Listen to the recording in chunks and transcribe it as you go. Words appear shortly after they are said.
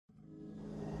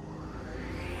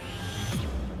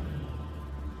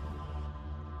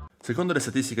Secondo le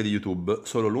statistiche di YouTube,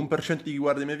 solo l'1% di chi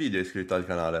guarda i miei video è iscritto al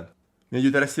canale. Mi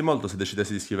aiuteresti molto se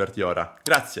decidessi di iscriverti ora.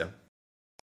 Grazie!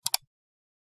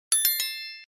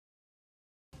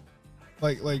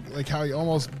 Like how he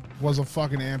almost was a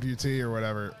fucking amputee or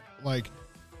whatever. Like,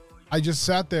 I just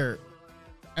sat there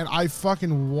and I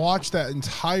fucking watched that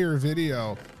entire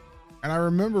video, and I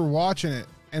remember watching it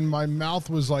and my mouth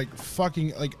was like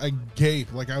fucking like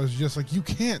agape. Like I was just like, you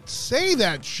can't say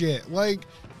that shit. Like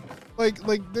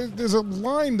there's a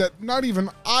line that not even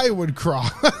I would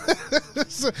cross.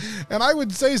 And I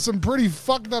would say some pretty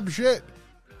fucked up shit.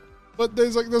 But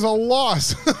there's a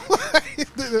loss.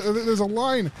 There's a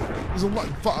line.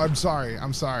 I'm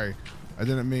sorry. I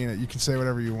didn't mean it. You can say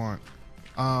whatever you want.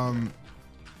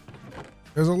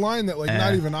 There's a line that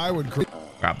not even I would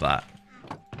grab that.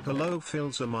 Hello,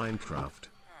 Phil's a Minecraft.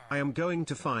 I am going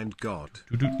to find God.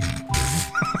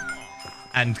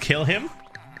 And kill him?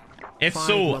 If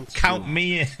so, count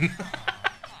me in.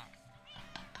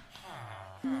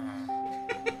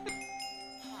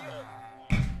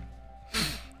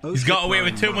 He's got away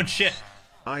with too much shit.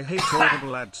 I hate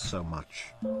audible ads so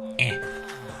much.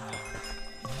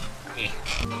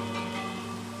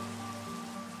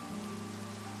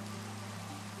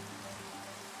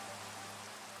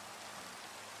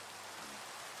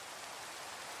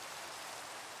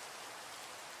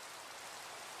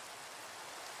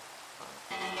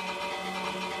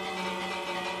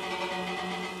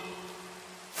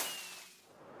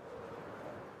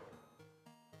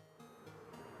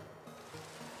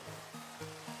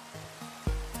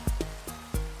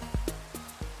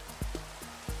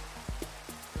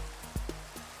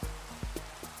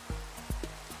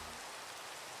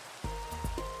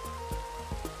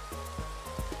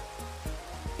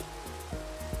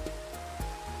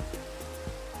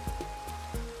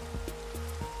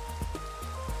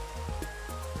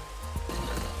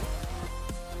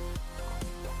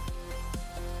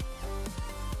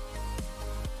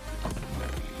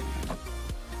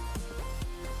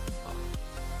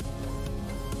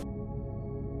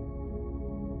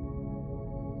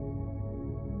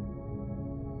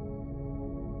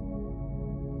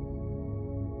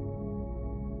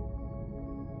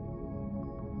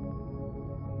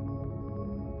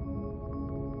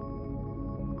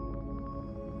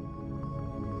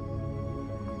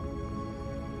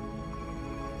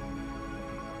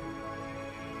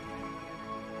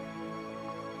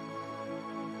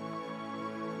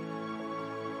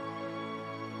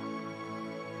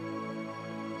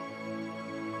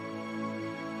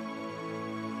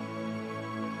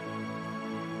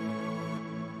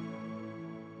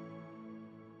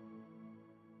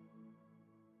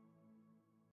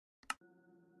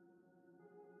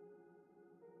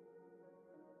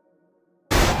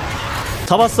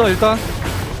 잡았어 일단.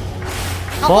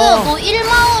 아 뭐야 너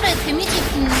 1마을에 데미지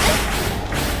입히는데?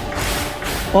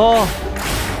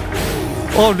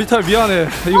 리탈 미안해.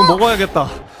 이거 먹어야겠다.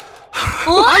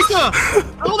 나이스!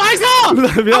 나이스!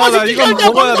 미안하다. 이건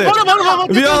먹어야 돼.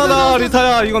 미안하다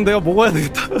리타야. 이건 내가 먹어야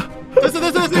되겠다. 됐어.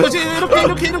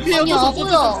 이렇게 아니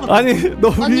아버야. 아니 너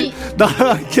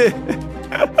나랑 이렇게.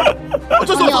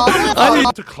 어쩔 수 없어. 아니.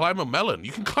 To climb a melon,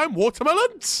 you can climb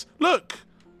watermelons. Look.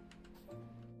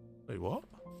 Wait, what?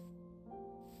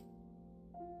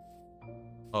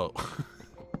 Oh.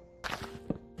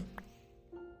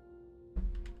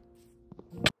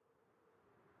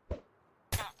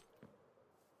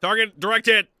 Target, direct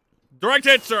hit. Direct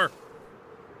hit, sir.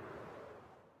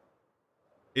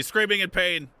 He's screaming in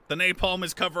pain. The napalm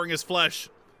is covering his flesh.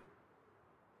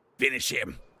 Finish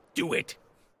him. Do it.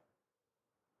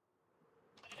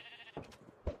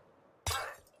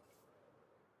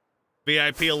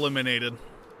 VIP eliminated.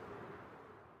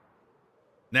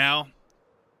 Now,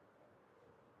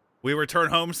 we return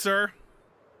home, sir?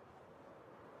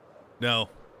 No.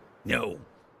 No.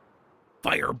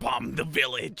 Firebomb the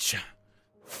village.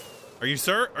 Are you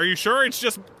sir? Are you sure? It's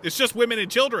just women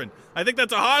and children. I think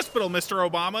that's a hospital, Mr.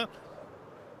 Obama.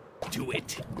 Do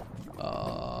it.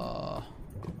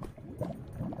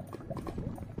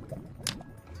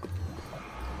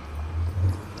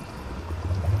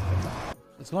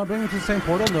 It's not bringing me to the same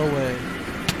portal? No way.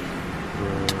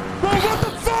 Bro, what the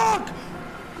fuck?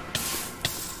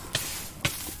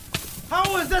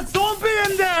 How is that zombie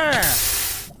in there?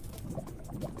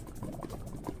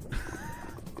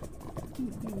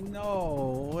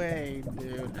 No way,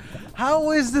 dude.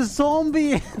 How is the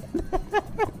zombie in there?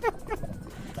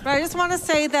 I just want to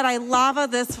say that I lava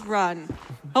this run.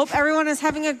 Hope everyone is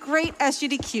having a great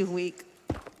SGDQ week.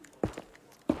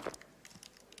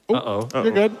 Uh-oh.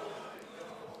 You're good.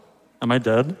 Am I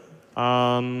dead?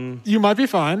 You might be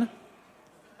fine.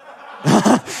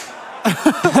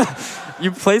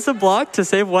 You place a block to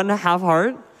save 1.5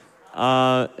 heart.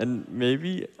 And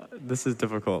maybe this is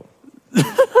difficult.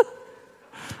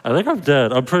 I think I'm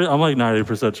dead. I'm like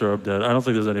 90% sure I'm dead. I don't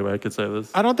think there's any way I could save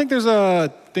this. I don't think there's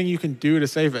a thing you can do to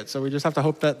save it, so we just have to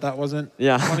hope that that wasn't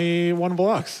 21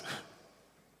 blocks.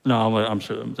 No, I'm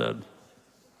sure I'm dead.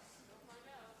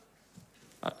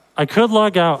 I could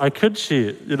log out. I could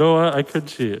cheat. You know what? I could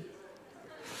cheat.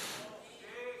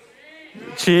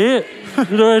 Cheat?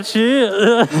 You know what? Cheat?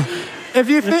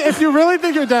 If you really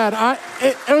think you're dead,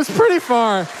 it was pretty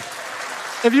far.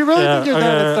 If you really think you're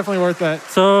dead, it's definitely worth it.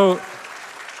 So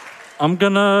I'm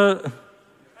gonna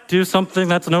do something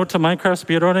that's known to Minecraft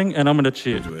speedrunning, and I'm gonna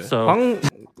cheat. So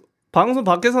방송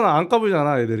밖에서는 안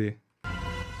까불잖아 애들이.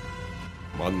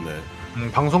 맞네.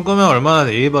 방송 끄면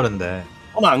얼마나 예의 바른데.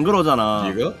 안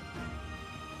그러잖아. 이거?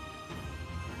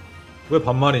 왜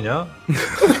반말이냐?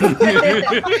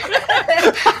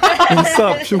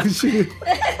 인싸 병신.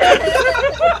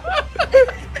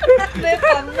 왜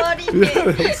반말이니?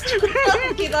 존나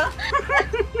웃기다.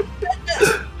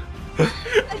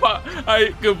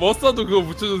 아이 그 머싸도 그거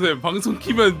붙여주세요. 방송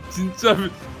키면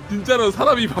진짜로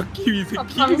사람이 바뀌기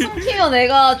새끼. 방송 키면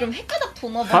내가 좀 헷가닥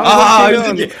도나봐.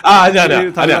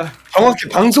 아니야. 정확히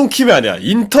방송 키면 아니야.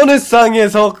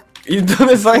 인터넷상에서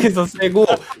세고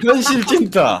현실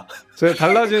찐따. 제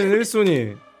달라지는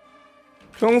 1순위.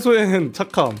 평소에는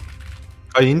착함.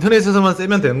 인터넷에서만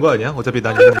세면 되는 거 아니야? 어차피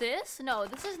난 This? No,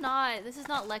 this is not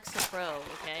Lexa Pro,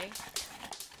 okay?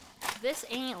 This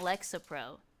ain't Lexa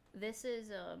Pro. This is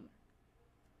oh,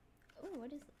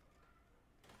 what is it?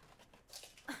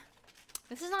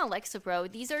 This is not Lexa Pro.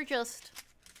 These are just,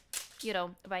 you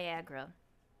know, Viagra.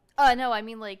 No, I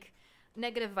mean like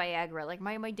negative Viagra. Like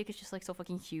my dick is just like so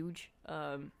fucking huge.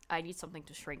 I need something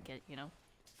to shrink it, you know.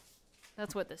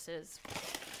 That's what this is.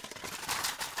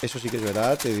 Eso sí que es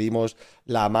verdad, te dimos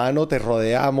la mano, te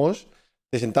rodeamos,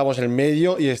 te sentamos en el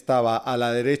medio y estaba a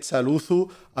la derecha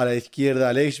Luzu, a la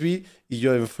izquierda Lexby y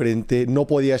yo enfrente. No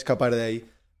podía escapar de ahí,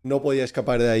 no podía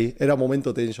escapar de ahí. Era un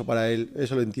momento tenso para él,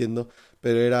 eso lo entiendo,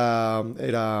 pero era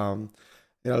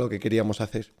lo que queríamos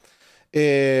hacer.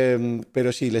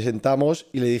 Pero sí, le sentamos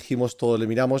y le dijimos todo, le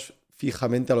miramos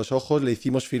fijamente a los ojos, le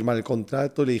hicimos firmar el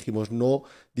contrato, le dijimos no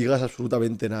digas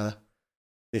absolutamente nada.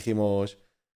 Le dijimos...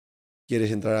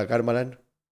 ¿Quieres entrar a Karmaland?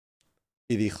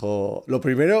 Y dijo... Lo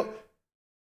primero...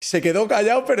 Se quedó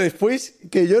callado, pero después,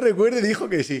 que yo recuerde, dijo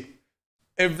que sí.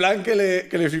 En plan que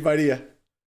le fliparía.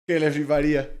 Que le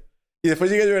fliparía. Y después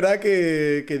sí que es verdad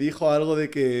que dijo algo de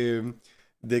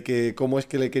que cómo es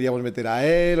que le queríamos meter a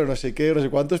él, o no sé qué, o no sé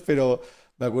cuántos, pero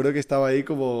me acuerdo que estaba ahí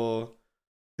como...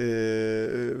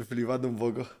 flipando un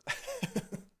poco.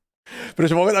 Pero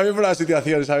supongo que también por la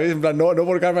situación, ¿sabes? En plan, no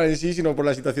por Karma en sí, sino por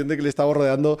la situación de que le estaba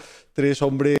rodeando 3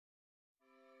 hombres.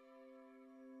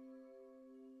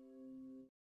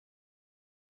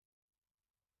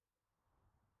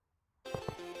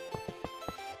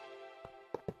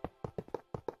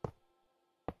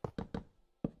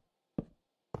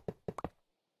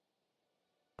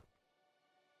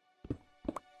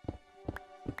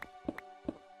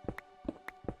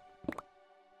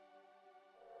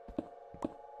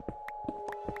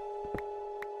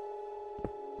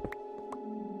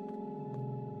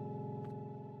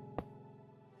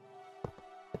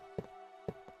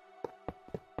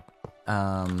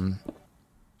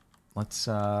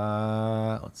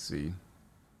 Let's see.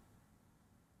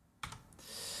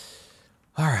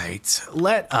 All right,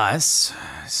 let us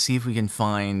see if we can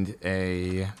find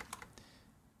a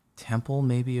temple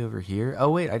maybe over here. Oh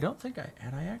wait, I don't think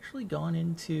had I actually gone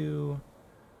into...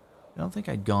 I don't think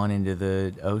I'd gone into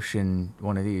the ocean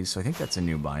one of these, so I think that's a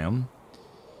new biome.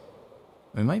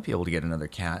 We might be able to get another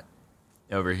cat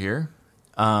over here.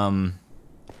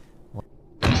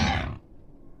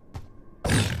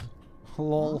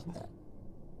 Lol.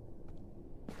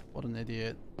 What an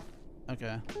idiot.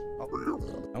 Okay.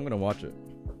 I'm gonna watch it.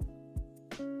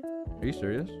 Are you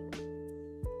serious?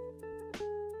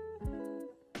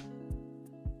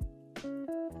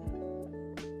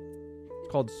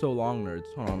 It's called So Long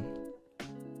Nerds. Hold on.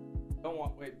 Don't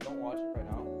watch it right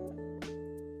now.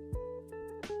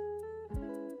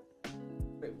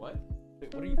 Wait, what?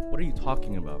 Wait, what are you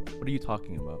talking about? What are you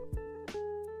talking about?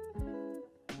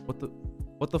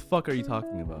 What the fuck are you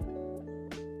talking about?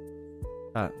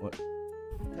 What?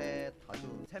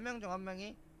 다주 3명 중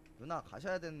 1명이 누나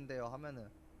가셔야 되는데요 하면은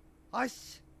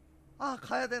아씨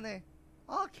가야 되네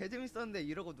개 재밌었는데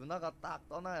이러고 누나가 딱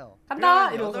떠나요.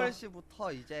 간다! 그러면 이러고서.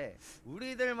 8시부터 이제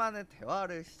우리들만의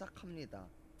대화를 시작합니다.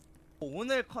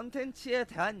 오늘 컨텐츠에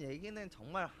대한 얘기는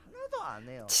정말 하나도 하나도 안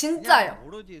해요. 진짜요. 그냥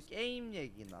오로지 게임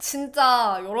얘기나.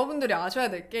 진짜 여러분들이 아셔야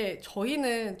될 게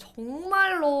저희는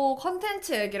정말로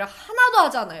컨텐츠 얘기를 하나도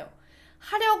하지 않아요.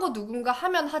 하려고 누군가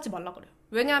하면 하지 말라 그래요.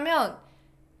 왜냐면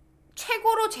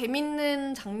최고로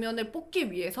재밌는 장면을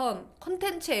뽑기 위해선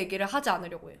컨텐츠 얘기를 하지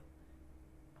않으려고 해요.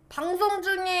 방송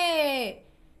중에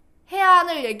해야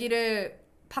하는 얘기를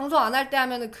방송 안 할 때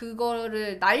하면은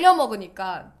그거를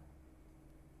날려먹으니까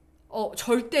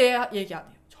절대 얘기 안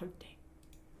해요. 절대.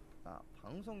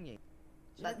 방송 얘기.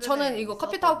 저는 이거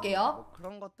커피 타올게요. 뭐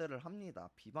그런 것들을 합니다.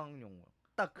 비방용으로.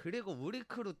 딱 그리고 우리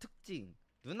크루 특징.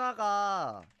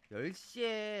 누나가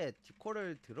 10시에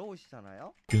디코를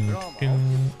들어오시잖아요. 그럼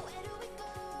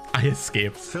I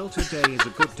escaped. Filter day is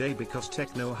a good day because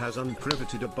Techno has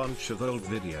unprivated a bunch of old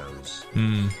videos.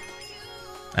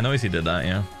 I noticed he did that,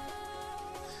 yeah.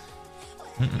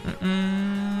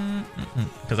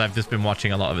 Because I've just been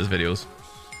watching a lot of his videos.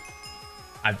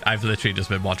 I've literally just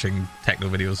been watching techno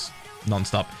videos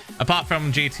non-stop. Apart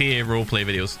from GTA roleplay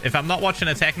videos. If I'm not watching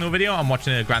a techno video, I'm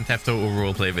watching a Grand Theft Auto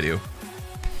roleplay video.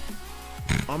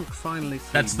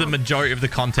 That's the majority of the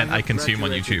content I consume on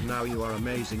YouTube. Now you are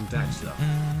amazing, Daxa.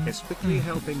 Especially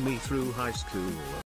helping me through high school.